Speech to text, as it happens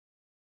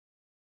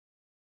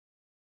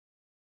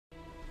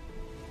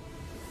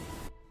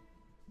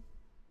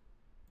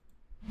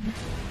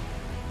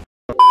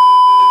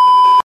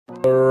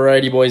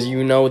Alrighty, boys,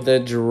 you know the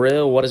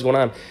drill. What is going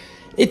on?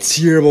 It's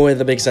your boy,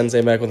 the Big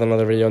Sensei, back with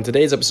another video. In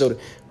today's episode,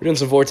 we're doing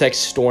some Vortex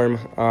Storm.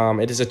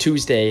 It is a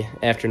Tuesday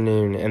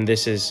afternoon, and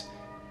this is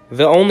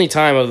the only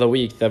time of the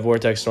week that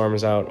Vortex Storm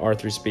is out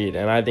R3 speed,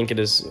 and I think it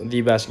is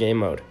the best game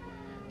mode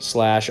 /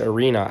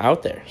 arena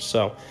out there.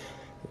 So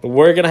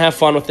we're gonna have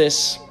fun with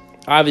this.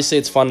 Obviously,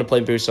 it's fun to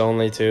play boost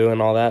only too,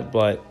 and all that.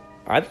 But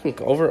I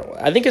think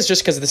it's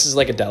just because this is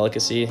like a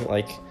delicacy,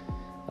 like.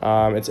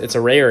 It's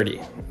a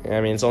rarity. I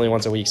mean, it's only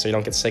once a week, so you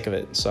don't get sick of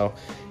it. So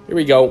here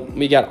we go.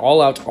 We got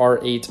All Out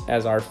R8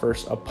 as our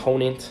first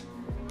opponent.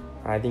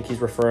 I think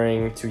he's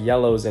referring to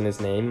yellows in his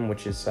name,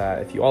 which is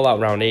if you all out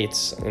round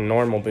 8s in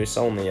normal boosts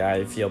only,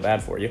 I feel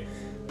bad for you.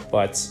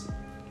 But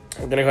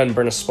I'm gonna go ahead and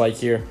burn a spike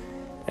here,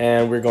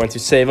 and we're going to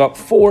save up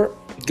for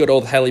good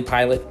old heli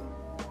pilot.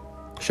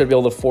 Should be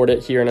able to afford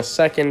it here in a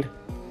second.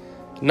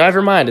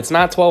 Never mind, it's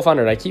not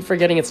 1200. I keep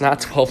forgetting it's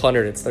not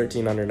 1200. It's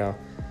 1300 now.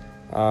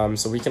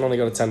 So we can only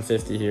go to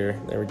 1050 here.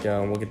 There we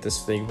go. And we'll get this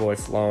big boy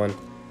flowing.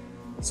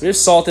 So we have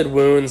Salted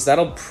Wounds.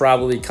 That'll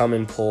probably come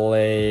in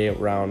play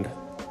round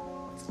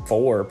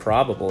 4,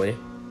 probably.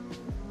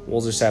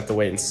 We'll just have to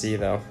wait and see,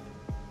 though.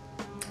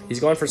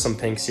 He's going for some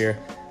pinks here.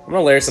 I'm going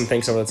to layer some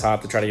pinks over the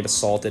top to try to get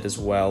assaulted as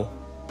well.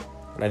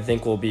 And I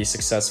think we'll be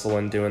successful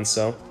in doing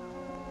so.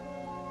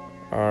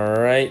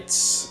 Alright.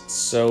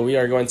 So we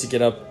are going to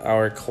get up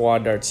our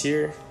quad darts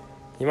here.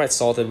 He might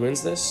Salted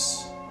Wounds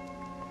this.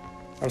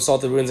 I'm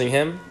Salted Woundsing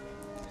him.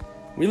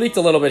 We leaked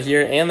a little bit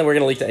here, and then we're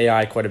going to leak the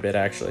AI quite a bit,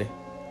 actually.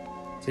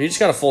 So he just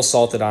got a full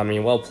Salted on me.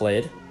 Well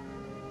played.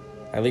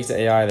 I leaked the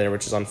AI there,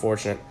 which is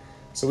unfortunate.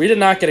 So we did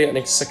not get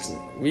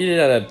we did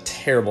a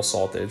terrible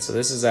Salted, so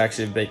this is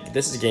actually big.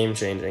 This is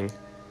game-changing. So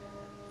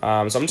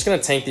I'm just going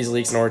to tank these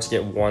leaks in order to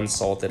get one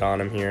Salted on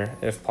him here,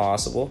 if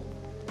possible.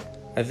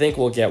 I think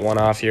we'll get one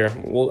off here.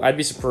 I'd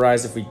be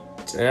surprised if we...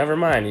 Never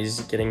mind, he's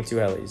getting 2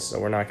 helis, so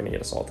we're not going to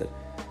get assaulted.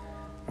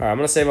 Alright, I'm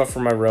going to save up for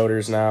my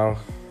rotors now.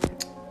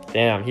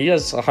 Damn, he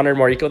has 100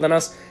 more eco than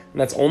us,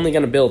 and that's only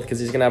going to build because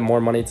he's going to have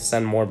more money to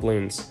send more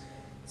balloons.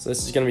 So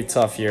this is going to be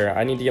tough here.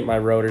 I need to get my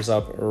rotors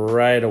up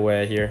right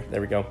away here. There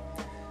we go.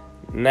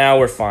 Now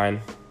we're fine.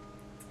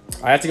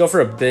 I have to go for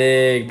a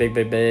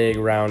big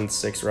round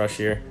 6 rush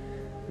here.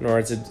 In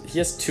order to, he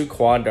has 2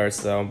 quad darts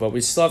though, but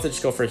we still have to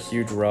just go for a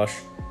huge rush.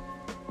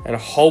 And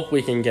hope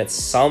we can get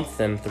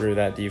something through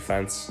that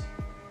defense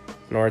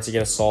in order to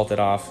get assaulted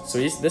off. So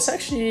this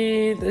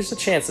actually, there's a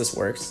chance this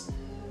works.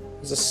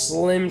 There's a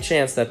slim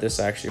chance that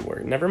this actually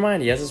works. Never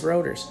mind, he has his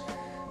rotors.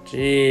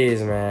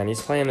 Jeez, man,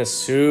 he's playing this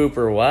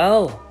super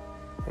well.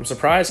 I'm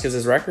surprised because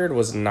his record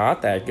was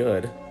not that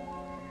good.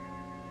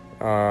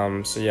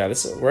 So yeah,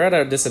 we're at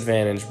a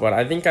disadvantage, but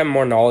I think I'm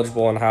more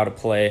knowledgeable on how to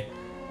play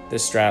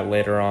this strat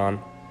later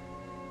on.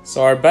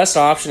 So our best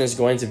option is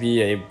going to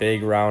be a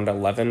big round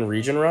 11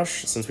 region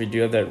rush, since we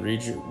do have that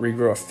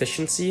regrow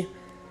efficiency.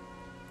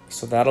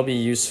 So that'll be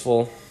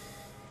useful.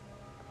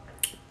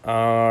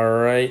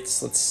 Alright,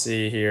 let's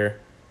see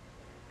here.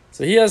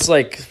 So he has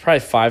like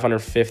probably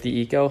 550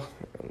 eco.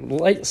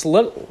 It's a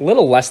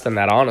little less than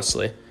that,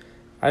 honestly.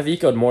 I've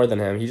ecoed more than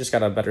him. He just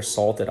got a better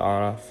Salted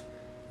off.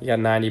 He got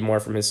 90 more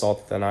from his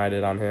Salted than I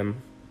did on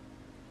him.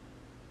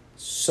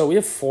 So we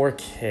have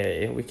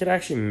 4K. We could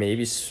actually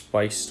maybe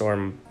Spike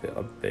Storm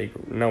a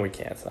big... No, we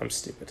can't. I'm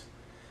stupid.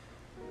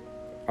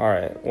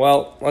 Alright,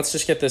 well, let's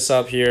just get this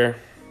up here.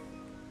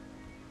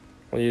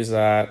 We'll use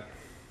that.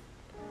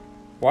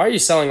 Why are you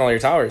selling all your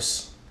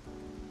towers?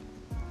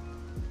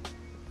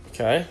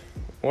 Okay.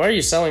 Why are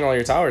you selling all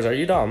your towers? Are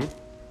you dumb?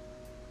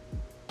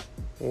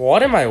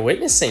 What am I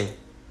witnessing?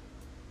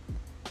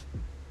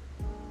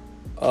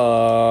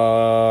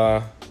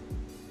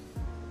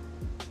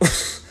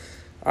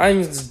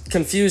 I'm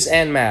confused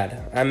and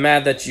mad. I'm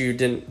mad that you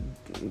didn't...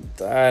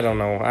 I don't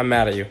know. I'm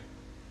mad at you.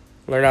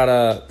 Learn how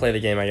to play the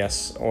game, I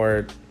guess.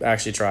 Or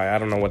actually try. I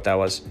don't know what that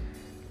was.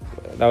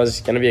 That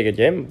was going to be a good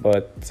game,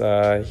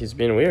 but he's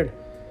being weird.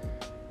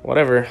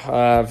 Whatever.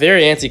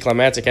 Very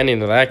anticlimactic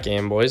ending to that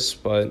game, boys,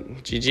 but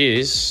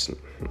GG's.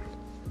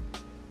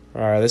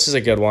 Alright, this is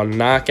a good one.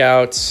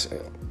 Knockout,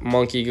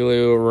 Monkey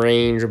Glue,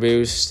 Range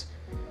Boost.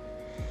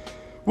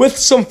 With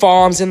some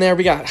bombs in there,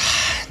 we got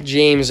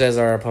James as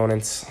our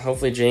opponent.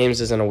 Hopefully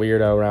James isn't a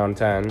weirdo round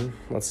 10.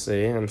 Let's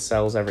see. And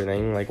sells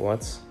everything. Like,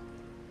 what?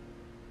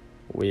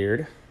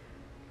 Weird.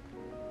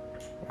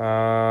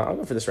 I'll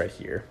go for this right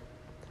here.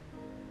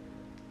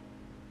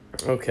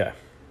 Okay.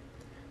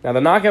 Now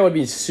the knockout would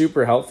be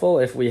super helpful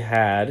if we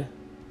had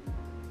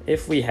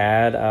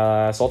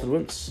Salted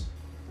Wounds,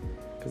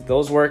 because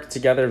those work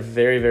together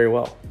very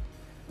well.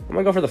 I'm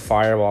gonna go for the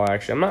Fireball.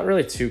 Actually, I'm not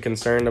really too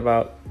concerned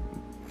about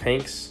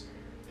pinks.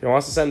 If he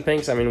wants to send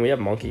pinks, I mean, we have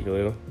Monkey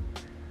Glue.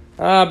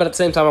 But at the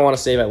same time, I want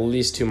to save at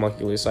least 2 Monkey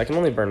Glue, so I can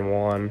only burn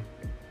 1.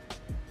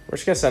 We're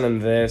just gonna send him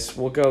this.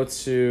 We'll go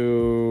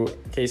to...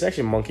 Okay, he's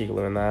actually Monkey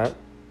Glue in that.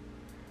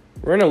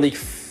 We're gonna leak...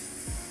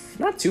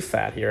 Not too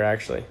fat here,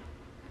 actually.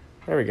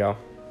 There we go.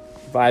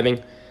 Vibing.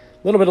 A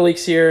little bit of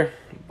leaks here,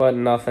 but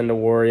nothing to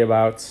worry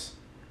about.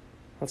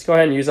 Let's go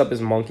ahead and use up his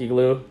Monkey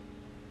Glue.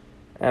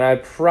 And I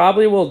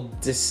probably will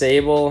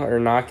disable or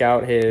knock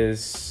out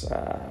his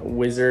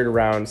wizard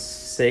round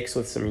 6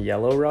 with some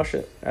yellow rush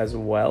as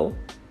well.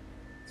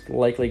 It's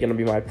likely going to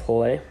be my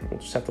play.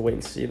 We'll just have to wait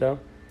and see, though.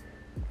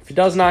 If he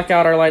does knock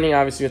out our lightning,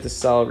 obviously we have to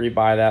sell,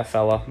 rebuy that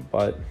fella,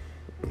 but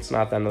it's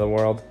not the end of the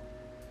world.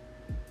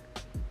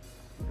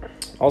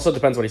 Also, it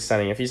depends what he's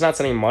sending. If he's not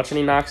sending much and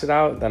he knocks it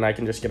out, then I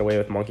can just get away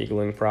with monkey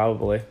gluing,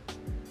 probably.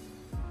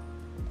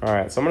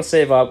 Alright, so I'm going to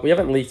save up. We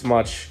haven't leaked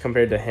much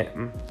compared to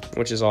him,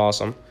 which is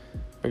awesome.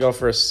 I go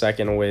for a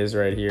second whiz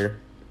right here.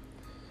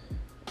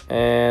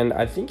 And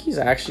I think he's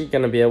actually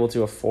going to be able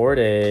to afford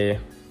a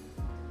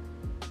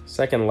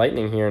second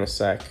lightning here in a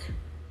sec.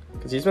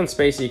 Because he's been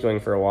space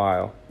ecoing for a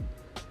while.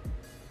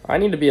 I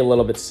need to be a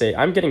little bit safe.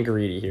 I'm getting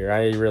greedy here.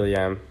 I really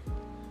am.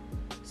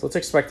 So let's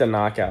expect a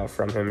knockout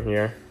from him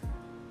here.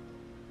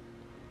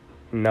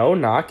 No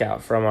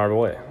knockout from our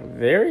boy.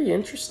 Very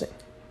interesting.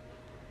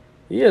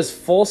 He is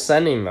full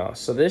sending though.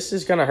 So this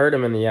is going to hurt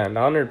him in the end.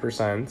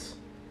 100%.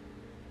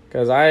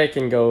 Because I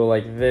can go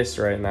like this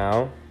right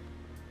now.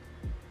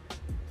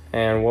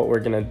 And what we're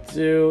going to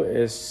do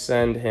is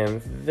send him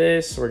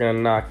this. We're going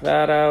to knock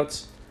that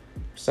out.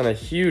 Send a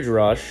huge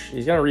rush.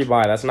 He's going to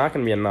rebuy. That's not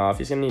going to be enough.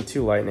 He's going to need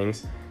 2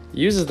 lightnings. He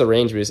uses the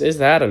range boost. Is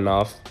that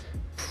enough?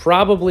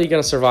 Probably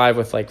going to survive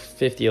with like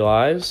 50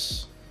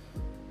 lives.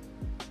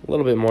 A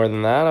little bit more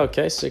than that.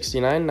 Okay,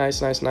 69.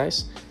 Nice, nice,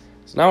 nice.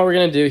 So now what we're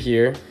going to do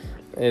here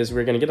is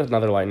we're going to get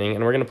another lightning.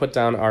 And we're going to put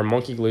down our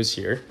monkey glues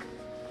here.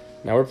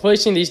 Now we're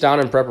placing these down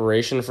in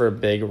preparation for a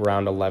big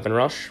round 11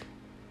 rush.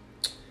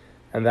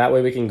 And that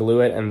way we can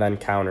glue it and then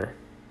counter.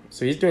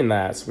 So he's doing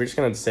that. So we're just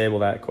going to disable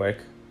that quick.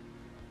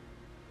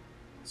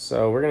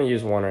 So we're going to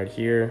use one right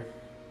here.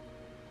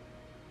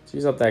 Let's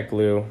use up that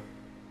glue.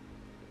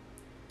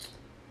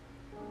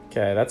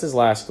 Okay, that's his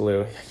last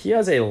glue. He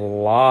has a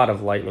lot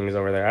of lightnings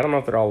over there. I don't know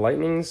if they're all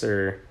lightnings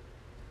or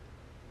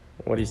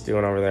what he's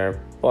doing over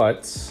there.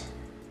 But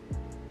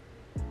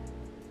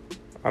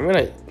I'm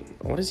going to...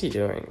 What is he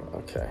doing?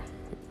 Okay.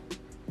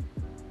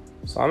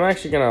 So I'm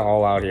actually going to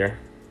all out here.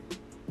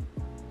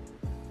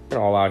 I'm going to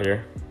all out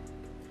here.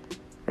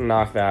 I'm going to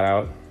knock that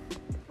out.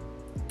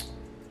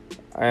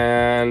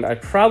 And I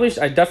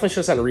definitely should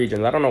have sent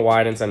regions. I don't know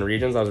why I didn't send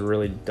regions. I was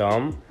really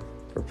dumb.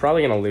 We're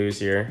probably going to lose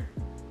here.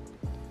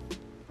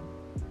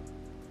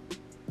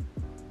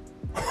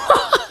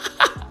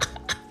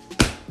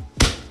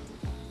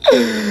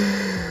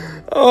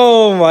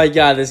 Oh my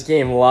god, this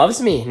game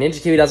loves me.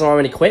 Ninja Kiwi doesn't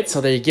want me to quit, so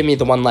they give me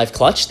the 1 life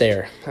clutch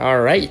there.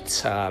 Alright,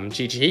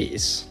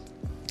 GG's.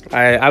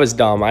 I was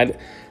dumb. I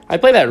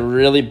played that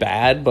really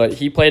bad, but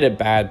he played it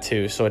bad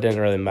too, so it didn't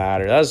really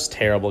matter. That was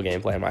terrible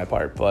gameplay on my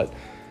part, but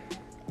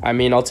I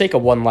mean, I'll take a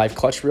 1 life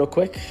clutch real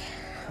quick.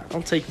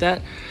 I'll take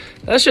that.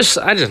 That's just,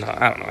 I don't know.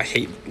 I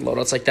hate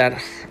loadouts like that.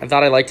 I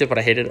thought I liked it, but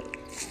I hated it.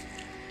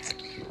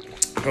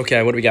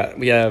 Okay, what do we got?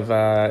 We have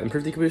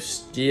improved eco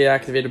boost,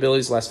 deactivated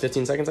abilities last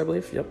 15 seconds, I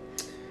believe. Yep.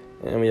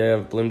 And we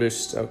have bloom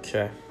boost.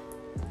 Okay.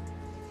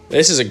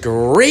 This is a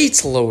great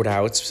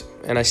loadout,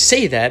 and I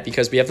say that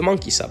because we have the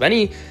monkey sub.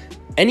 Any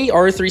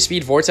R3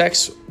 speed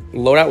vortex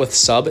loadout with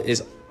sub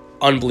is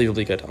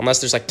unbelievably good,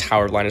 unless there's like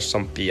tower line or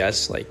some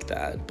BS like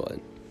that. But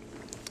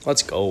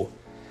let's go.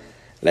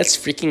 Let's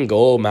freaking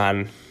go,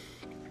 man.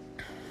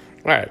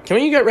 All right, can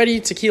we get ready,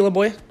 Tequila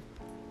Boy?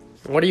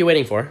 What are you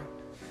waiting for?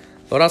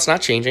 Loadout's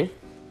not changing.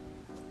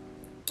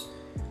 So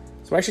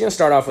I'm actually gonna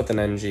start off with an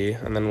NG,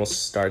 and then we'll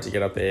start to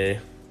get up a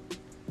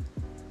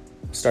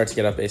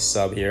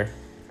sub here.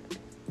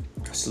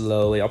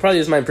 Slowly. I'll probably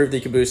use my improved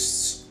eco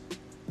boosts.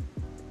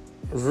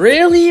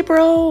 Really,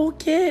 bro?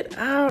 Get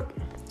out.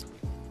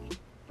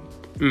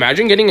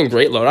 Imagine getting a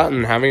great loadout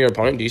and having your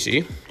opponent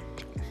DC.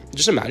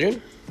 Just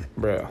imagine.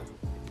 Bro.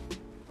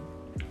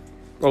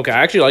 Okay,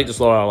 I actually like this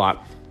loadout a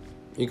lot.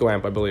 Eco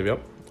amp, I believe, yep.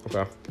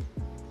 Okay.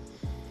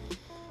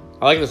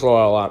 I like this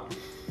loadout a lot.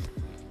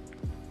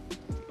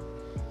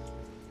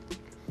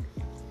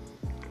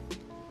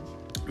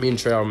 Me and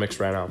Trey are mixed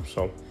right now,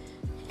 so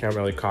can't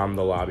really calm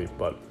the lobby,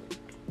 but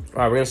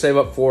all right, we're gonna save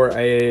up for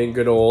a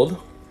good old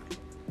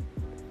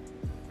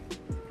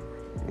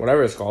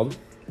whatever it's called.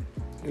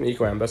 An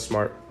eco amp, that's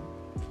smart.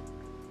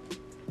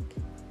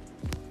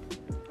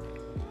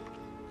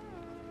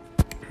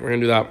 We're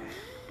gonna do that.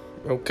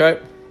 Okay.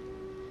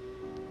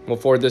 We'll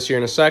forward this here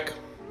in a sec.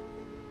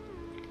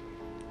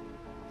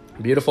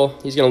 Beautiful.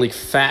 He's gonna leak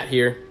fat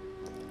here.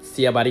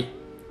 See ya, buddy.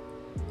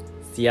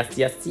 See ya,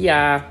 see ya, see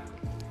ya.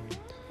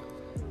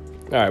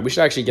 All right, we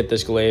should actually get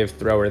this glaive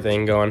thrower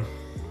thing going.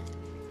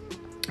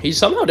 He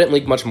somehow didn't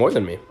leak much more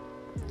than me.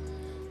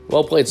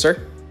 Well played,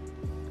 sir.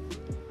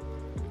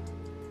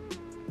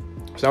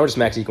 So now we're just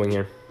max ecoing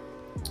here.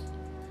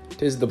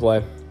 Tis the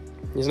play.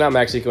 He's not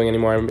max ecoing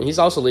anymore. He's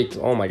also leaked,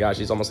 oh my gosh,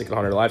 he's almost leaked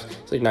 100 lives.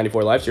 He's leaked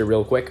 94 lives here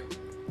real quick.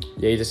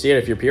 Yeah, you just see it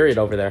if you're period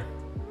over there.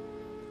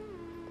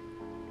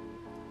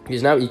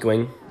 He's now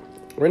ecoing.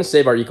 We're going to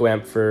save our eco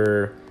amp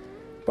for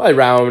probably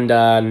round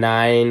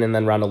 9 and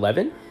then round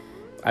 11.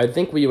 I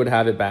think we would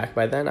have it back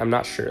by then. I'm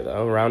not sure,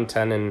 though. Round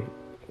 10 and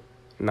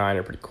 9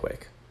 are pretty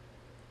quick.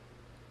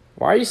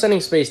 Why are you sending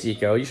spaced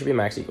eco? You should be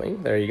max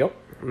ecoing. There you go.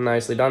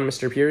 Nicely done,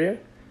 Mr. Period.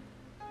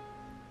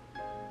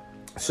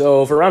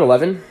 So for round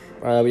 11,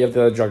 we have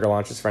the Jugger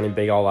launches for any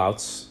big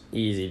all-outs.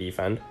 Easy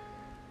defend.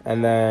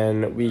 And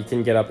then we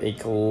can get up a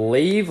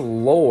Glaive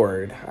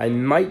Lord. I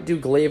might do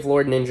Glaive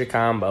Lord Ninja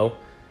combo.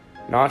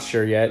 Not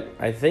sure yet.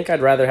 I think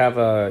I'd rather have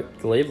a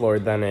Glaive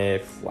Lord than a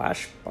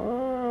Flash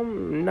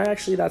Bomb. No,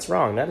 actually, that's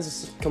wrong. That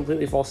is a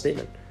completely false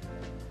statement.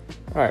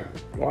 Alright,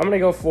 well, I'm going to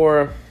go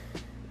for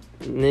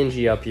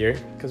Ninja up here,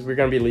 because we're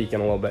going to be leaking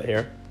a little bit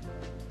here.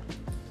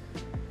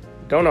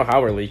 Don't know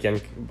how we're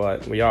leaking,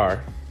 but we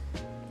are.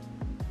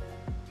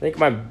 I think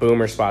my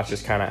boomer spot's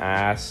just kind of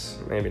ass.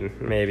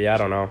 Maybe, I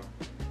don't know.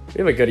 We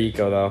have a good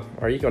eco, though.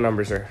 Our eco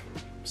numbers are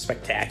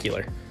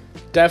spectacular.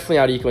 Definitely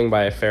out-ecoing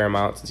by a fair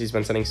amount, since he's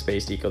been sending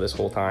spaced eco this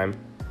whole time.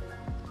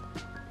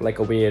 Like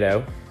a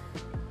weirdo.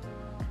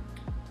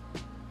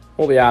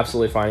 We'll be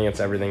absolutely fine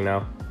against everything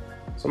now.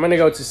 So I'm going to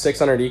go to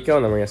 600 eco,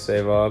 and then we're going to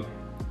save up.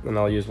 And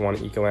I'll use one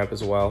eco amp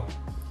as well.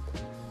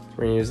 So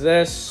we're going to use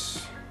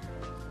this.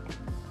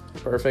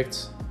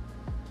 Perfect.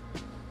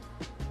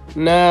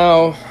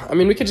 Now, I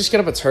mean, we could just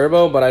get up a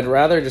turbo, but I'd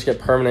rather just get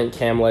permanent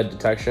cam lead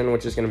detection,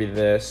 which is going to be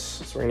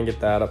this. So we're going to get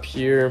that up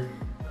here.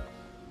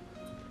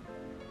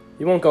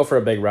 He won't go for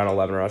a big round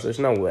 11 rush. There's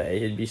no way.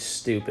 He'd be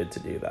stupid to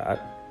do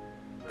that.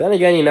 Then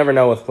again, you never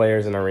know with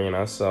players in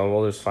arena, so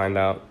we'll just find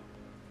out.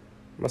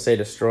 I'm going to say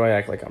destroy,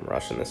 act like I'm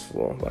rushing this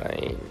fool, but I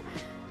ain't.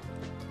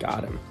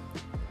 Got him.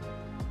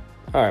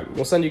 Alright,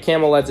 we'll send you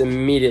camo leads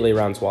immediately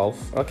round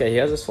 12. Okay, he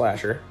has his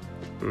flasher.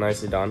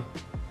 Nicely done.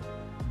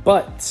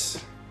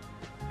 But...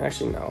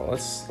 actually, no.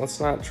 Let's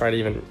not try to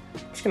even...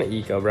 I'm just gonna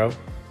eco, bro.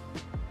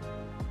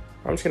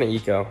 I'm just gonna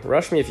eco.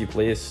 Rush me if you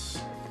please.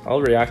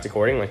 I'll react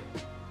accordingly.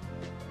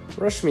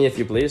 Rush me if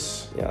you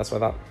please. Yeah, that's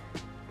what I thought.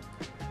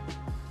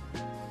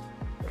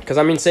 Because,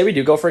 I mean, say we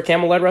do go for a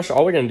camel lead rush,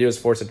 all we're gonna do is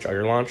force a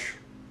Jugger launch.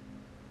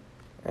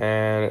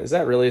 And is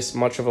that really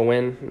much of a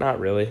win? Not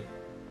really.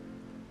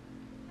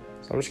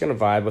 So I'm just gonna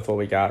vibe with what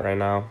we got right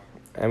now.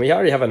 And we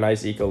already have a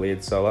nice eco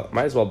lead, so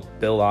might as well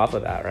build off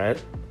of that, right?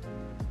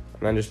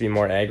 And then just be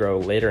more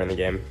aggro later in the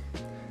game.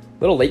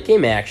 Little late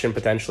game action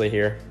potentially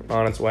here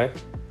on its way.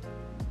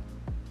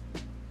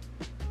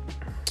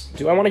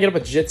 Do I want to get up a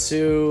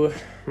Jitsu?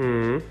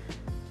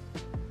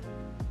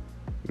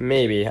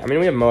 Maybe. I mean,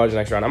 we have Moaj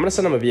next round. I'm going to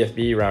send him a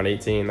BFB round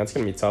 18. That's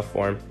going to be tough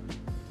for him.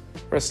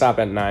 We're going to stop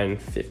at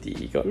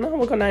 950 eco. No,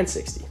 we'll go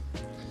 960.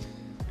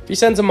 If he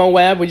sends a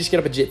Moab, we just get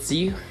up a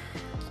Jitsu.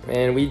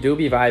 And we do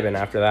be vibing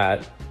after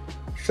that.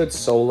 Should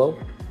solo.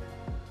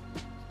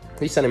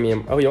 He's sending me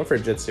a... oh, he went for a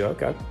Jitsu.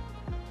 Okay.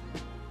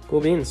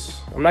 Cool beans.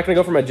 I'm not going to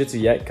go for my Jitsu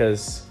yet,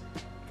 because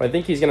I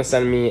think he's going to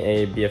send me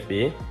a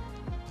BFB.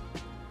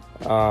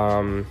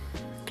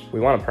 We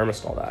want to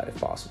permastall that, if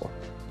possible.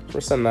 So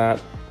we'll send that.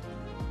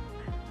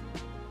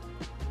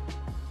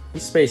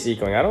 He's space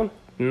ecoing. I don't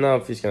know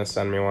if he's going to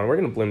send me one. We're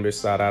going to balloon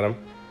boost that at him.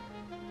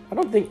 I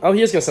don't think... oh,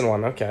 he is going to send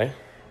one. Okay.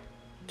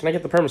 Can I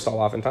get the permastall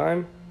off in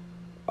time?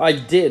 I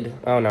did.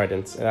 Oh, no, I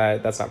didn't.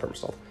 That's not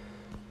permastalled.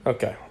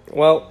 Okay.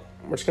 Well,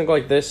 we're just going to go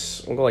like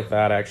this. We'll go like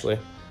that, actually.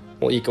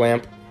 We'll eco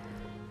amp.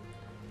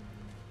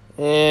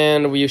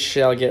 And we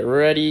shall get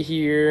ready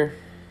here.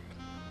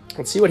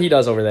 Let's see what he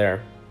does over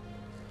there.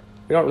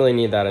 We don't really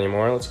need that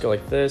anymore. Let's go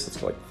like this. Let's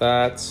go like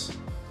that.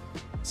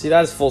 See,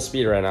 that is full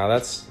speed right now.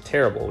 That's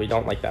terrible. We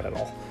don't like that at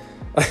all.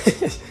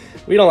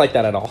 We don't like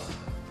that at all.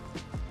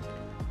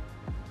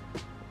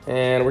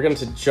 And we're going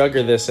to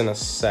jugger this in a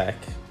sec.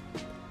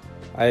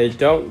 I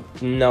don't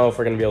know if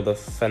we're going to be able to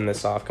fend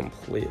this off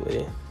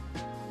completely.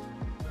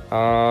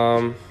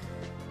 Let's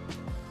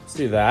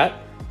do that.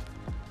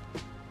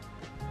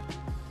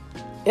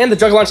 And the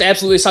Jugger Launch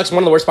absolutely sucks.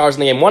 One of the worst powers in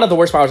the game. One of the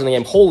worst powers in the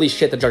game. Holy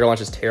shit, the Jugger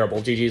Launch is terrible.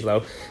 GG's, though.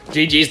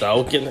 GG's,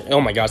 though.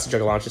 Oh my gosh, the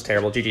Jugger Launch is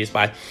terrible. GG's,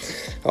 bye.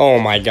 Oh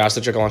my gosh,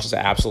 the Jugger Launch is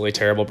absolutely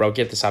terrible, bro.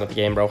 Get this out of the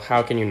game, bro.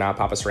 How can you not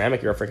pop a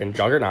ceramic? You're a freaking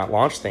Juggernaut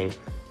launch thing.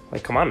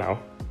 Like, come on now.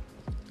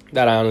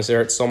 That honestly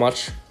hurts so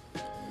much.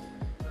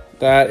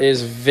 That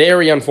is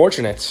very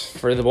unfortunate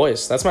for the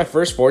boys. That's my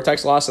first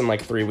Vortex loss in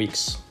like 3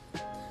 weeks.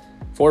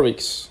 4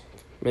 weeks.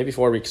 Maybe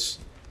 4 weeks.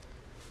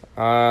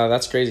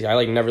 That's crazy. I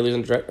like never lose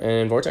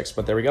in Vortex,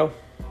 but there we go.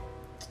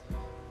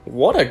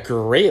 What a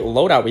great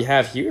loadout we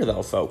have here,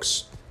 though,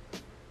 folks.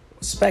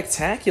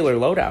 Spectacular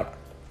loadout.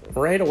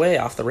 Right away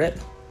off the rip.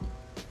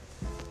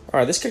 All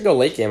right, this could go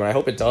late game, and I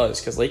hope it does,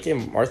 because late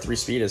game R3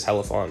 speed is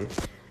hella fun.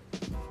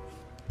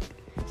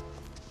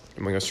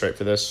 I'm gonna go straight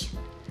for this.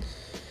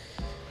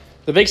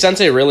 The big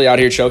sensei really out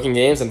here choking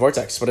games in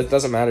Vortex, but it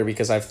doesn't matter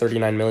because I have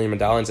 39 million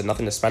medallions and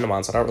nothing to spend them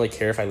on, so I don't really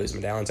care if I lose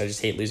medallions. I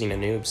just hate losing to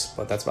noobs,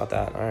 but that's about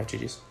that. All right,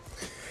 GG's.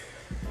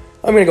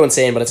 I'm gonna go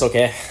insane, but it's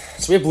okay.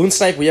 So we have Balloon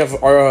Snipe, we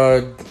have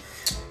our,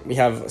 we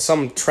have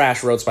some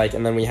trash Road Spike,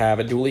 and then we have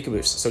a dual eco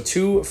boost. So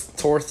 2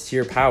 4th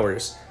tier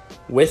powers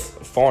with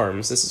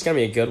farms. This is gonna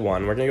be a good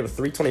one. We're gonna go to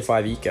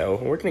 325 eco.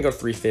 We're gonna go to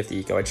 350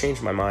 eco. I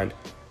changed my mind.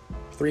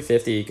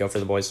 350 eco for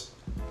the boys,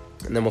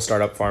 and then we'll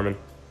start up farming.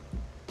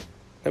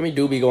 Then we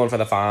do be going for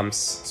the farms,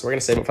 so we're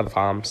gonna save him for the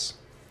farms.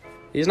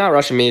 He's not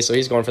rushing me, so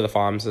he's going for the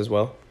farms as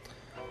well.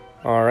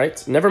 All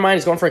right. Never mind.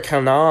 He's going for a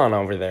Kanon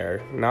over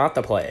there. Not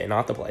the play.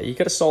 Not the play. He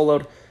could have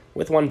soloed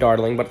with one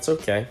Dartling, but it's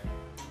okay.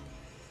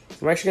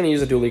 I'm actually going to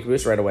use a dual leak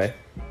boost right away.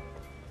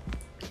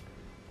 Here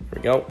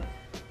we go.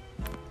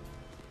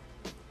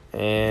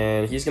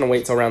 And he's going to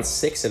wait till round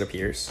 6, it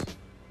appears.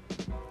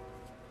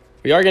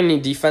 We are going to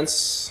need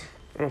defense.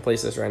 I'm going to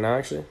place this right now,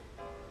 actually.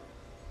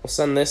 We'll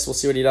send this. We'll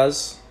see what he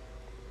does.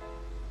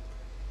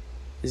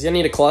 He's going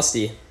to need a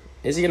Clusty.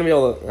 Is he going to be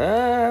able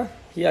to...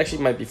 he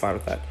actually might be fine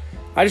with that.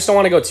 I just don't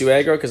want to go too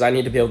aggro because I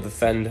need to be able to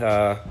defend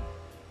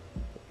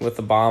with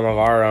the bomb of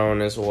our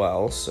own as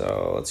well.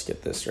 So let's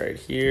get this right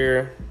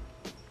here.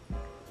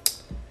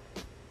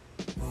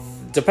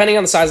 Depending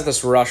on the size of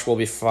this rush, we'll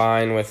be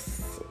fine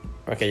with...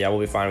 Okay, yeah, we'll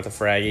be fine with the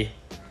Fraggy.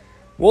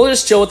 We'll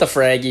just chill with the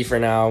Fraggy for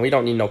now. We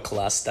don't need no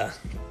cluster.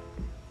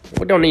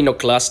 We don't need no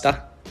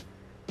cluster.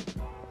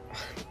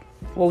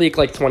 We'll leak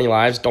like 20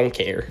 lives. Don't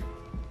care.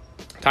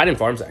 Tied in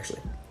farms,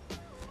 actually.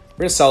 We're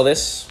going to sell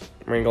this.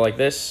 We're going to go like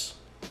this.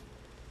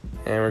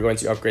 And we're going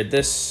to upgrade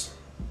this.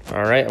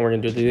 All right, and we're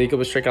going to do the Eco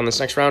Boost trick on this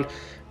next round.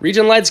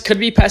 Region Leads could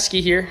be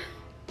pesky here.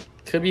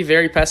 Could be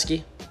very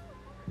pesky.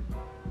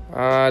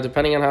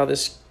 Depending on how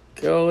this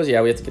goes.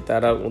 Yeah, we have to get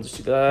that out. We'll just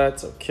do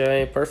that.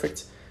 Okay,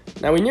 perfect.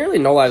 Now, we nearly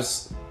no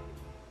lives.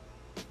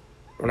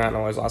 We're not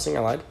no lives losing.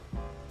 I lied.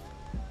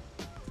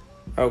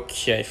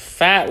 Okay,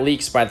 fat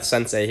leaks by the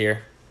Sensei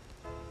here.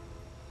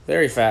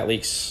 Very fat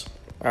leaks.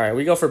 All right,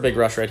 we go for a big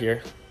rush right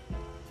here.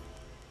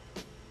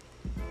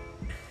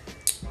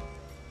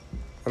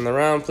 On the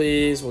round,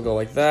 please. We'll go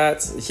like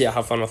that. Yeah,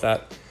 have fun with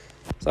that.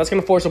 So that's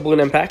going to force a balloon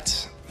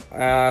impact.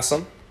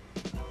 Awesome.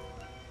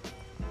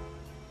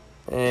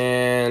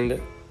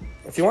 And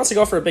if he wants to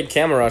go for a big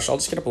camera rush, I'll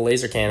just get up a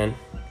laser cannon.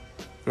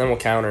 And then we'll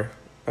counter.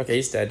 Okay,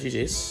 he's dead.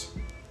 GG's.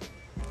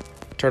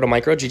 Turtle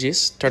Micro,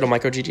 GG's. Turtle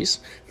Micro, GG's.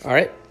 All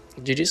right,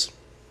 GG's.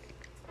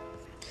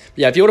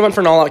 Yeah, if you would have went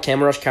for an all-out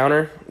camera rush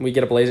counter, we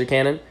get up a laser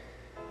cannon.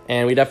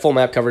 And we'd have full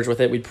map coverage with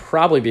it. We'd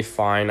probably be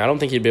fine. I don't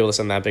think he'd be able to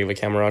send that big of a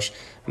camera rush.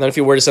 And then if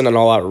you were to send an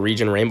all-out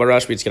region rainbow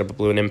rush, we'd just get up a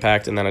balloon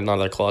impact and then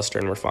another cluster,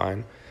 and we're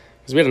fine.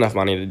 Because we had enough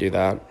money to do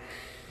that.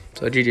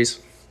 So GG's.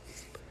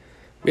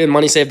 We had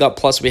money saved up,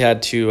 plus we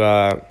had 2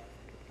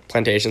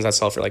 plantations that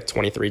sell for like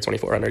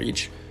 2,400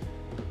 each.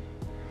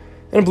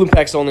 And a bloom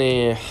pack's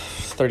only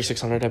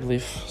 3,600, I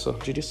believe. So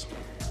GG's.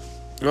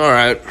 All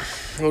right.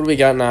 What do we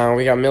got now?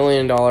 We got $1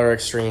 Million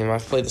Extreme.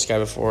 I've played this guy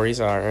before.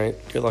 He's all right.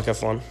 Good luck, have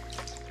fun.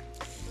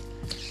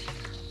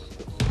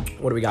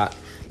 What do we got?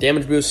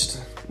 Damage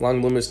boost,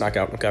 long bloom boost,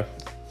 knockout. Okay.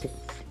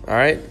 All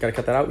right, gotta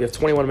cut that out. We have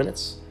 21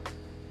 minutes.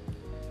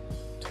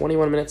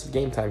 21 minutes of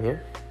game time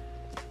here.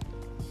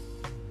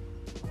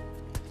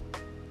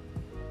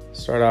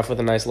 Start off with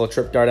a nice little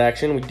trip dart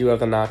action. We do have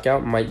the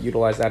knockout. Might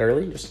utilize that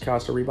early. Just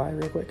cost a rebuy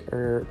real quick,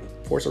 or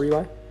force a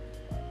rebuy.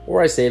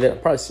 Or I save it. I'll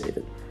probably save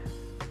it.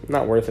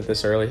 Not worth it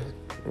this early.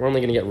 We're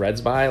only gonna get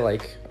reds by,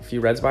 like a few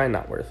reds by.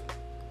 Not worth.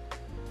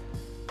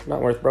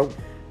 Not worth, bro.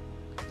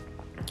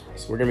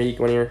 So we're gonna be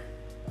equal here.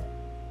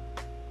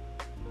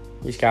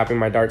 He's copying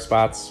my dart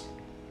spots.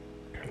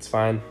 It's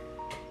fine.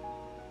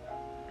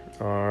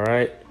 All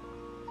right.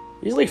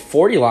 He's like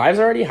 40 lives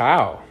already?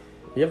 How?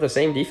 We have the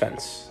same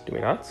defense. Do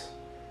we not?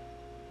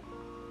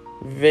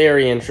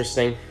 Very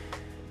interesting.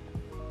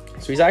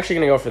 So he's actually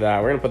going to go for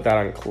that. We're going to put that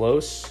on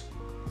close.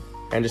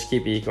 And just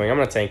keep ecoing. I'm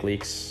going to tank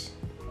leaks.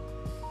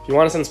 If you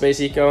want to send space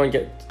eco and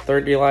get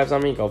 30 lives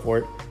on me, go for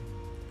it.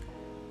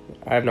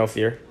 I have no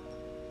fear.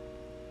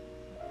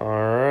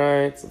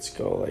 Alright, let's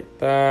go like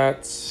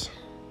that.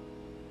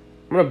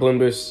 I'm going to balloon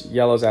boost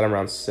yellows at him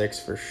around 6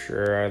 for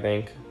sure, I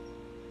think.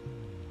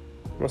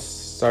 I'm going to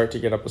start to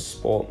get up a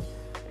spolt.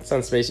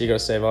 Send space, you go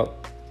save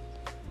up.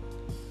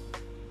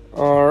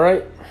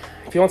 Alright.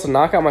 If he wants to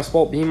knock out my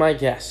spolt, be my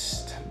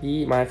guest.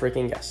 Be my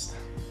freaking guest.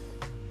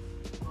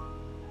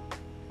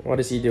 What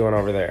is he doing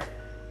over there?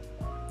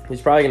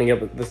 He's probably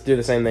going to do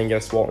the same thing, get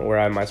a spolt where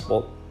I have my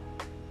spolt.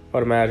 I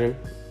would imagine.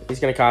 He's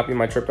going to copy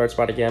my trip dart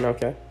spot again,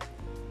 okay.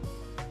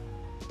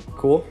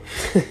 Cool.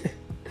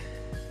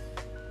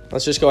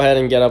 Let's just go ahead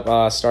and get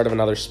up start of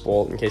another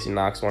spolt in case he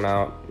knocks one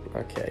out.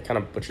 Okay, kind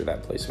of butchered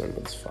that placement,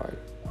 but it's fine.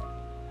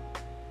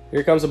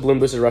 Here comes a bloom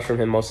boosted rush from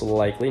him, most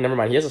likely. Never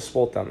mind, he has a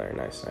spolt down there.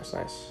 Nice, nice,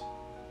 nice.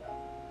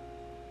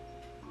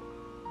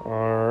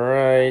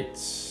 Alright.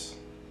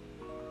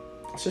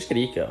 Let's just get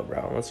eco,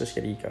 bro. Let's just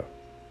get eco.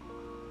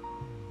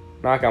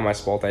 Knock out my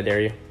spolt, I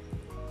dare you.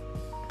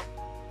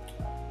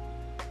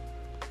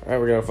 Alright,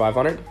 we're going to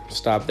 500.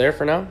 Stop there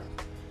for now.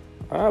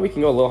 We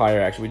can go a little higher,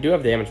 actually. We do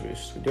have damage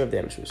boost. We do have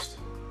damage boost.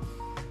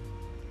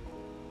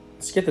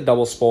 Let's get the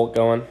double spolt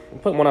going.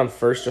 We'll put one on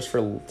first just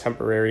for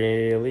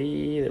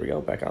temporarily. There we go.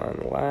 Back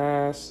on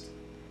last.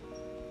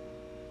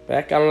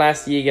 Back on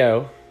last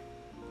ego.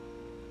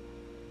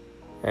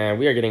 And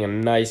we are getting a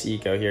nice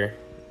eco here.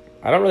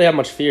 I don't really have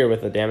much fear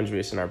with the damage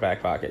boost in our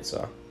back pocket,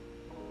 so.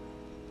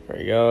 There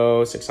we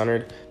go.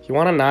 600. If you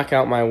want to knock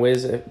out my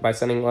whiz by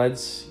sending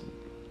leads,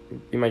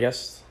 be my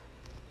guest.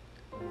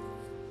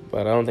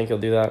 But I don't think he'll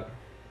do that.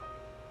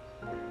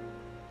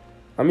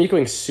 I'm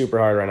ecoing super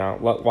hard right now.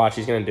 Watch,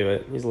 he's going to do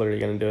it. He's literally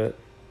going to do it.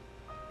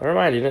 Never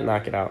mind, you didn't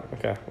knock it out.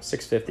 Okay,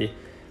 650.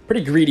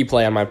 Pretty greedy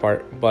play on my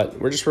part, but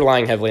we're just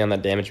relying heavily on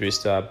that damage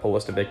boost to pull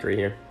us to victory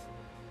here.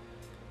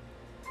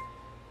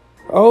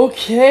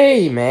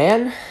 Okay,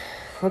 man.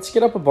 Let's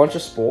get up a bunch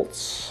of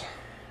spolts.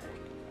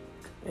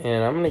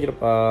 And I'm going to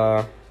get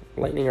up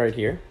lightning right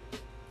here.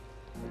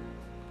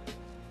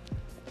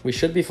 We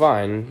should be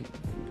fine.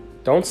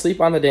 Don't sleep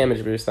on the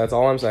damage boost. That's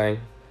all I'm saying.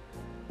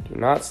 Do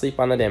not sleep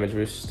on the damage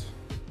boost.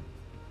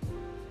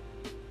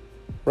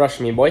 Rush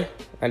me, boy.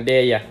 I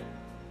dare ya.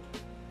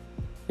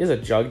 He has a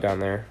jug down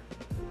there.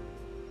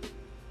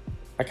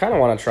 I kind of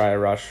want to try a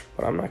rush,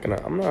 but I'm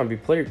gonna be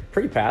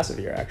pretty passive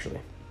here, actually.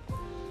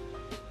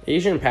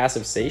 Asian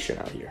passive station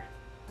out here.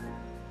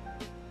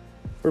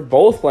 We're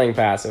both playing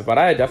passive, but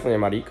I definitely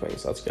am out equaling,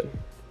 so that's good.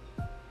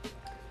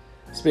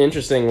 It's be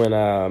interesting when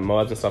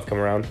Moabs and stuff come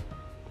around.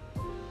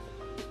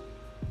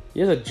 He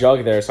has a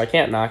jug there, so I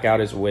can't knock out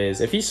his whiz.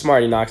 If he's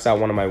smart, he knocks out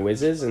one of my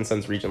whizzes and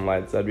sends region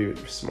leads. That'd be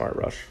a smart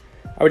rush.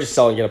 I would just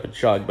sell and get up a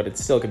jug, but it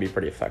still could be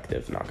pretty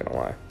effective, not gonna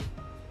lie.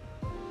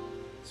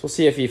 So we'll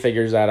see if he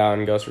figures that out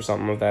and goes for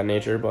something of that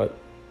nature, but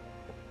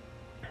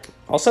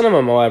I'll send him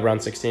a Moab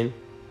round 16.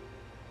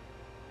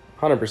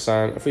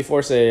 100%. If we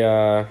force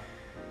a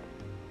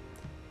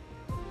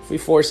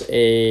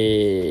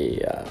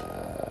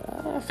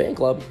fan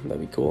club,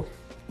 that'd be cool.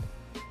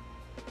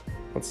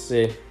 Let's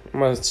see. I'm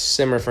gonna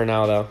simmer for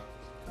now, though.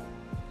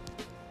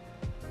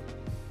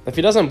 If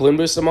he doesn't Bloom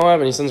Boost the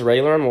Moab and he sends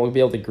regular on, we'll be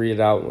able to greet it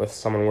out with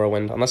Summon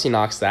Whirlwind. Unless he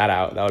knocks that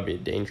out, that would be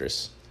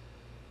dangerous.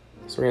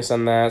 So we're gonna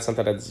send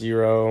that at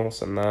 0. We'll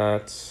send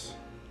that.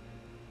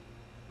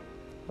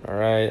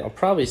 Alright, I'll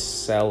probably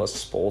sell a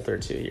Spolt or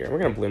two here. We're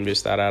gonna Bloom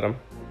Boost that at him.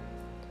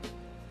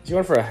 He's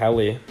going for a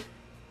heli.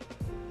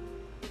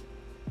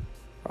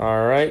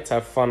 Alright,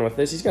 have fun with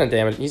this. He's gonna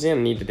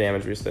need to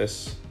damage boost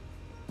this.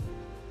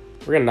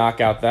 We're gonna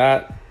knock out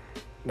that.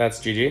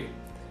 That's GG.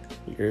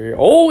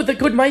 Oh, the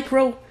good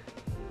micro.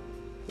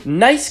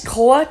 Nice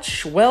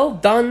clutch. Well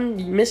done,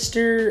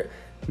 Mr.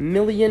 $1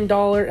 Million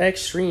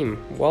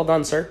Extreme. Well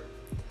done, sir.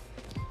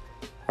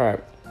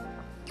 Alright.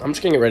 I'm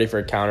just gonna get ready for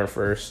a counter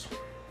first.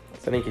 I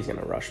think he's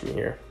gonna rush me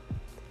here.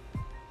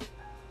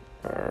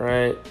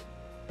 Alright.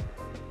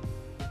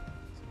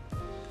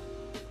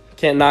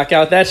 Can't knock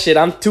out that shit.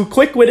 I'm too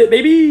quick with it,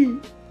 baby.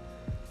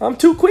 I'm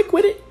too quick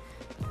with it.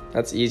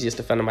 That's the easiest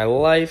defend of my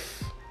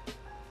life.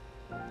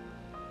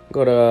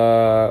 Go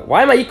to...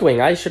 Why am I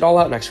equaling? I should all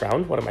out next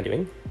round. What am I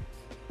doing?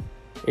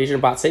 Asian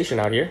bot station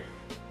out here.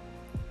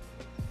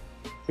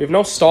 We have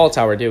no stall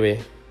tower, do we?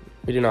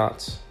 We do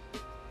not.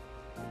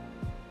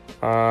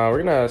 We're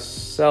gonna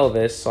sell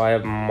this so I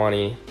have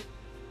money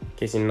in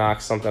case he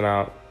knocks something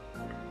out.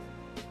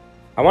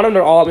 I want him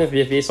to all out with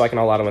BFB so I can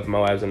all out him with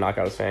Moabs and knock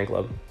out his fan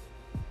club.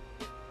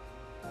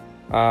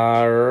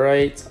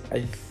 Alright,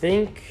 I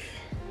think...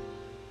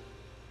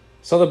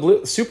 So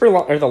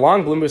the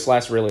long Bloom Boost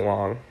lasts really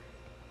long.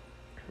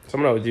 So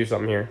I'm gonna do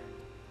something here.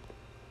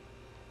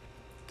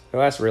 It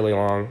lasts really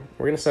long.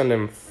 We're gonna send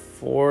him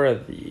 3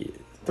 of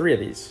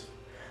these.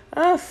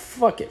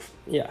 Fuck it.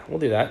 Yeah, we'll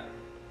do that.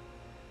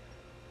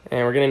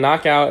 And we're gonna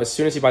knock out as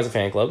soon as he buys a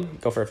fan club.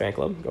 Go for a fan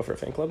club. Go for a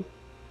fan club.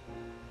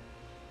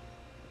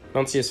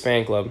 Don't see his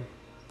fan club.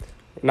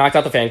 Knocked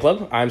out the fan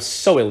club. I'm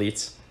so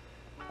elite.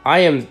 I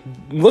am...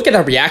 Look at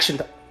that reaction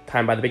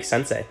time by the big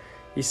sensei.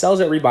 He sells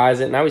it, rebuys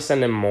it. Now we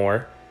send him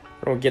more.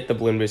 We'll get the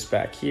Bloom Boost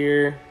back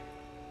here.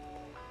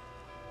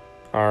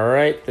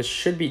 Alright, this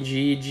should be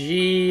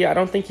GG. I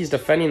don't think he's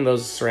defending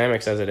those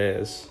ceramics as it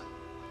is.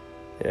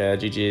 Yeah,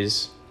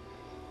 GG's.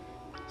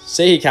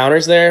 Say he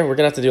counters there. We're going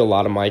to have to do a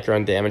lot of micro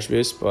and damage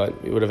boost,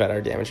 but we would have had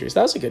our damage boost.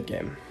 That was a good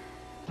game.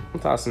 I'll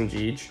toss some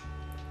GG.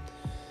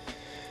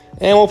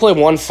 And we'll play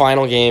one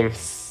final game.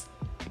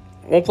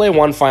 We'll play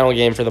one final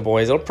game for the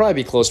boys. It'll probably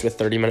be close to a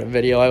 30-minute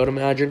video, I would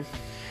imagine.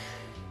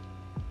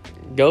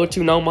 Go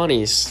to No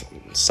Monies.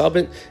 Sub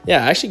it.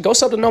 Yeah, actually, go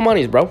sub to No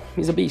Monies, bro.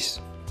 He's a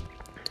beast.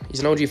 He's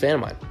an OG fan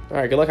of mine. All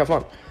right, good luck. Have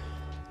fun.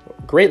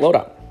 Great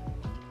loadout.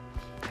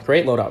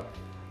 Great loadout.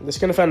 This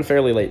is going to defend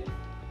fairly late.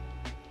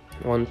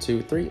 1,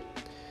 2, 3.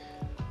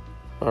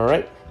 All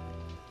right.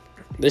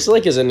 This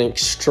like is an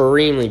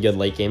extremely good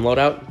late game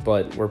loadout,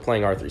 but we're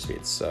playing R3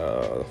 speeds,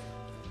 so...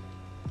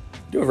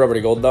 Do have rubber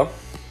to gold, though.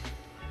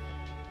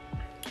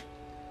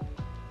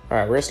 All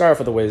right, we're going to start off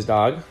with the Wiz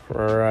Dog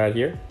right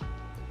here.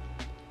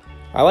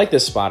 I like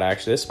this spot,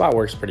 actually. This spot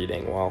works pretty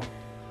dang well.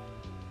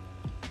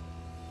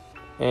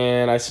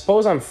 And I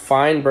suppose I'm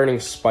fine burning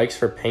spikes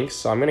for pinks,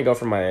 so I'm going to go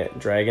for my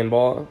Dragon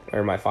Ball,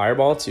 or my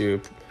Fireball,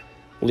 to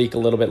leak a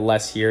little bit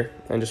less here,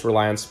 and just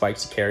rely on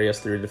spikes to carry us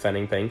through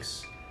defending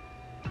pinks.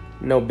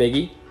 No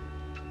biggie.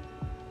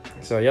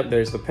 So, yep,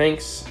 there's the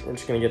pinks. We're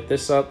just going to get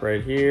this up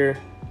right here.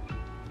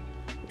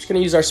 We're just going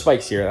to use our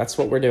spikes here. That's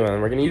what we're doing.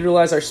 We're going to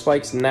utilize our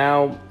spikes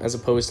now as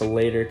opposed to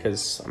later,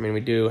 because, I mean, we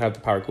do have the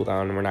power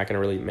cooldown, and we're not going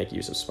to really make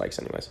use of spikes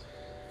anyways.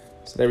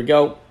 So, there we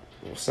go.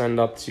 We'll send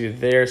up to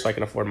there so I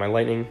can afford my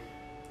lightning.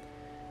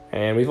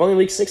 And we've only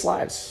leaked 6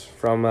 lives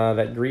from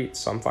that greet,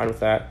 so I'm fine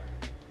with that.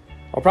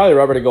 I'll probably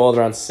rubber to gold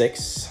around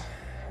 6.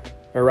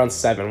 Or around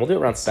 7. We'll do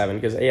it around 7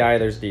 because AI,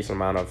 there's a decent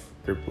amount of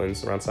group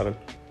balloons around 7.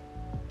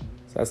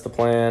 So that's the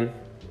plan.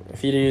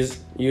 If he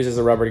uses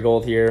a rubber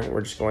gold here,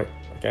 we're just going...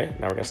 Okay,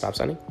 now we're going to stop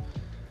sending.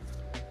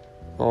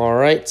 All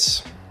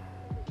right.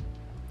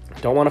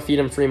 Don't want to feed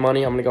him free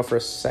money. I'm going to go for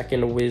a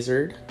second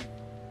wizard.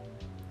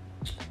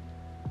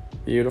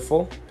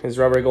 Beautiful. His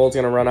rubber gold's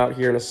going to run out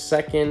here in a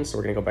second, so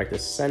we're going to go back to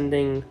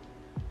sending.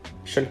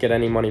 Shouldn't get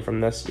any money from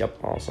this.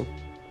 Yep, awesome.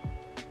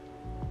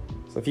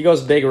 So if he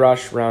goes big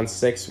rush round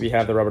 6, we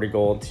have the rubber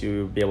gold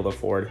to be able to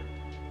afford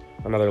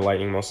another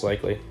lightning most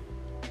likely.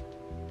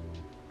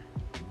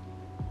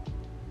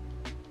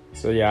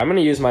 So yeah, I'm going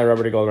to use my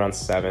rubber gold around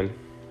 7.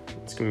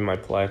 It's going to be my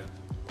play.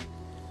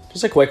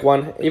 Just a quick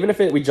one. Even if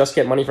we just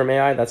get money from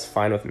AI, that's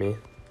fine with me.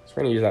 So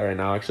we're going to use that right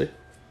now, actually.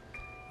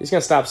 He's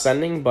going to stop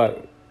sending,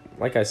 but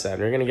like I said,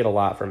 we're going to get a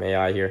lot from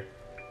AI here.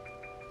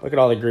 Look at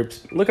all the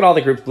groups. Look at all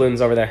the group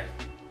balloons over there.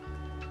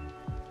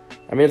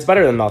 I mean, it's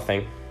better than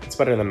nothing. It's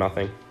better than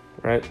nothing,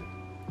 right?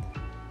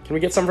 Can we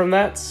get some from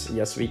that?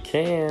 Yes, we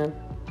can.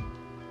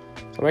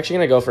 So I'm actually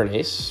going to go for an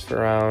ace for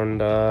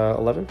round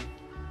 11.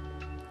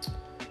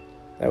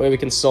 That way we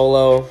can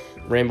solo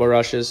rainbow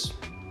rushes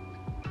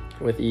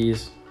with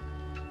ease.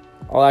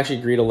 I'll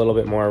actually greed a little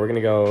bit more. We're going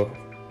to go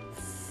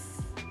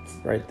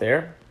right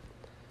there.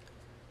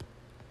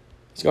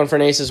 He's going for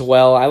an ace as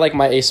well. I like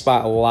my ace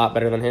spot a lot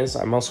better than his.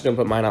 I'm also going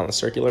to put mine out on the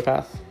circular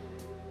path.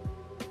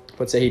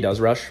 Let's say he does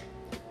rush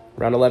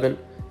round 11,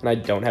 and I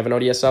don't have an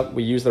ODS up.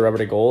 We use the rubber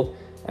to gold,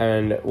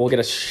 and we'll get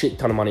a shit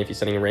ton of money if he's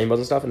sending rainbows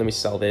and stuff, and then we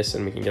sell this,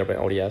 and we can get up an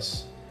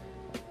ODS,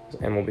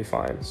 and we'll be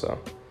fine. So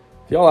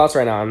if you all outs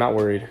right now, I'm not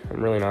worried.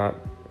 I'm really not.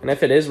 And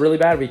if it is really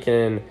bad, we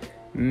can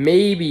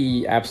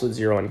maybe absolute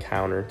zero and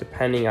counter,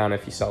 depending on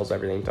if he sells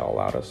everything to all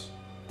out us.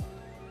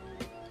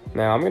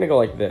 Now, I'm going to go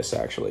like this,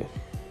 actually.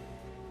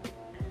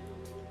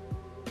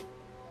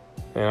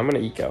 And I'm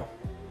going to eco.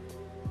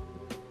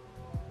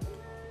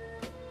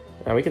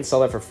 Now we can sell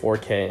that for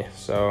 4K,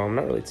 so I'm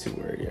not really too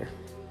worried here.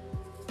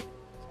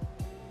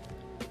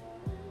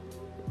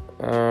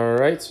 All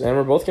right, and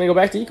we're both going to go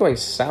back to ecoing.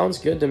 Sounds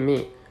good to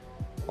me.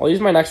 I'll use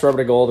my next rubber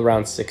to gold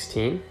around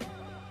 16.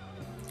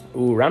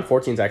 Ooh, round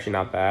 14 is actually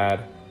not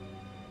bad.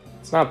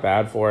 It's not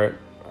bad for it.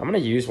 I'm going to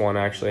use one,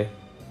 actually.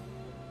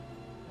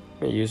 I'm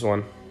going to use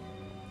one.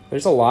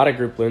 There's a lot of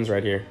group balloons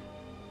right here.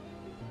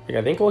 Like,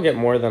 I think we'll get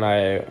more than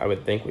I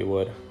would think we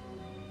would.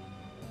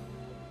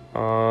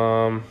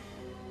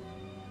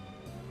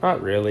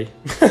 Not really.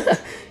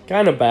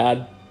 Kind of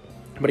bad.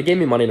 But it gave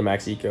me money to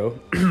max eco.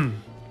 So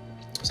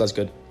that's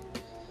good.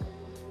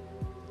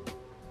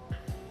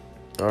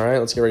 Alright,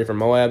 let's get ready for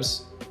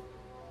Moabs.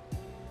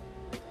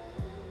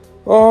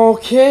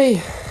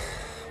 Okay.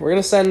 We're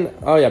going to send...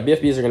 Oh, yeah,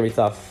 BFBs are going to be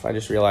tough. I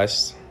just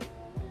realized.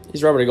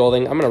 He's rubber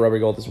golding. I'm going to rubber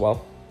gold as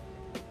well.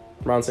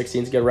 Round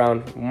 16 is a good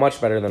round. Much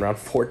better than round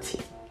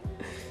 14.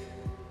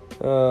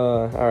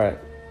 Alright.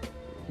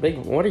 Big,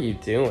 what are you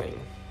doing?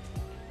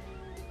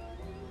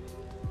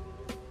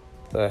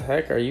 The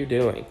heck are you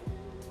doing?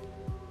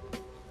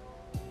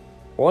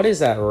 What is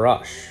that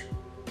rush?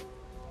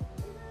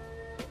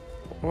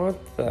 What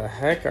the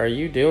heck are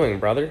you doing,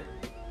 brother?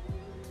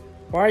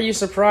 Why are you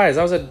surprised?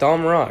 That was a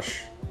dumb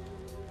rush.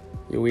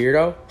 You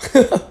weirdo.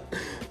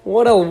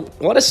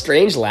 What a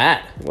strange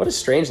lad. What a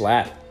strange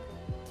lad.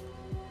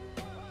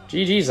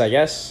 GG's, I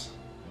guess.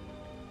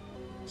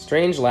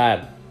 Strange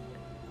lad.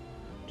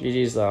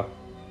 GG's, though.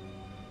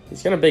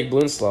 He's gonna big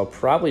balloon slow.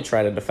 Probably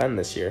try to defend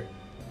this here.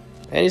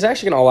 And he's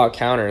actually gonna all-out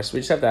counter, so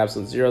we just have to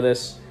absolute zero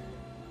this.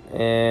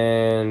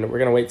 And we're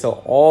gonna wait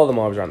till all the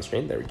mobs are on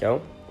screen. There we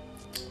go.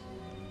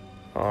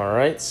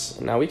 Alright.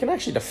 Now we can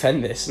actually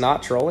defend this.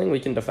 Not trolling, we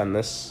can defend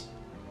this.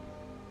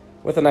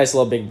 With a nice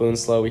little big balloon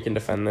slow, we can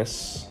defend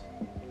this.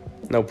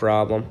 No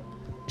problem.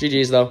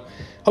 GG's, though.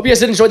 Hope you guys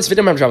did enjoy this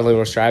video. Remember to drop a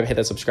like, subscribe, hit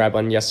that subscribe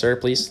button. Yes, sir,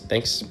 please.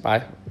 Thanks.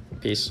 Bye.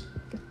 Peace.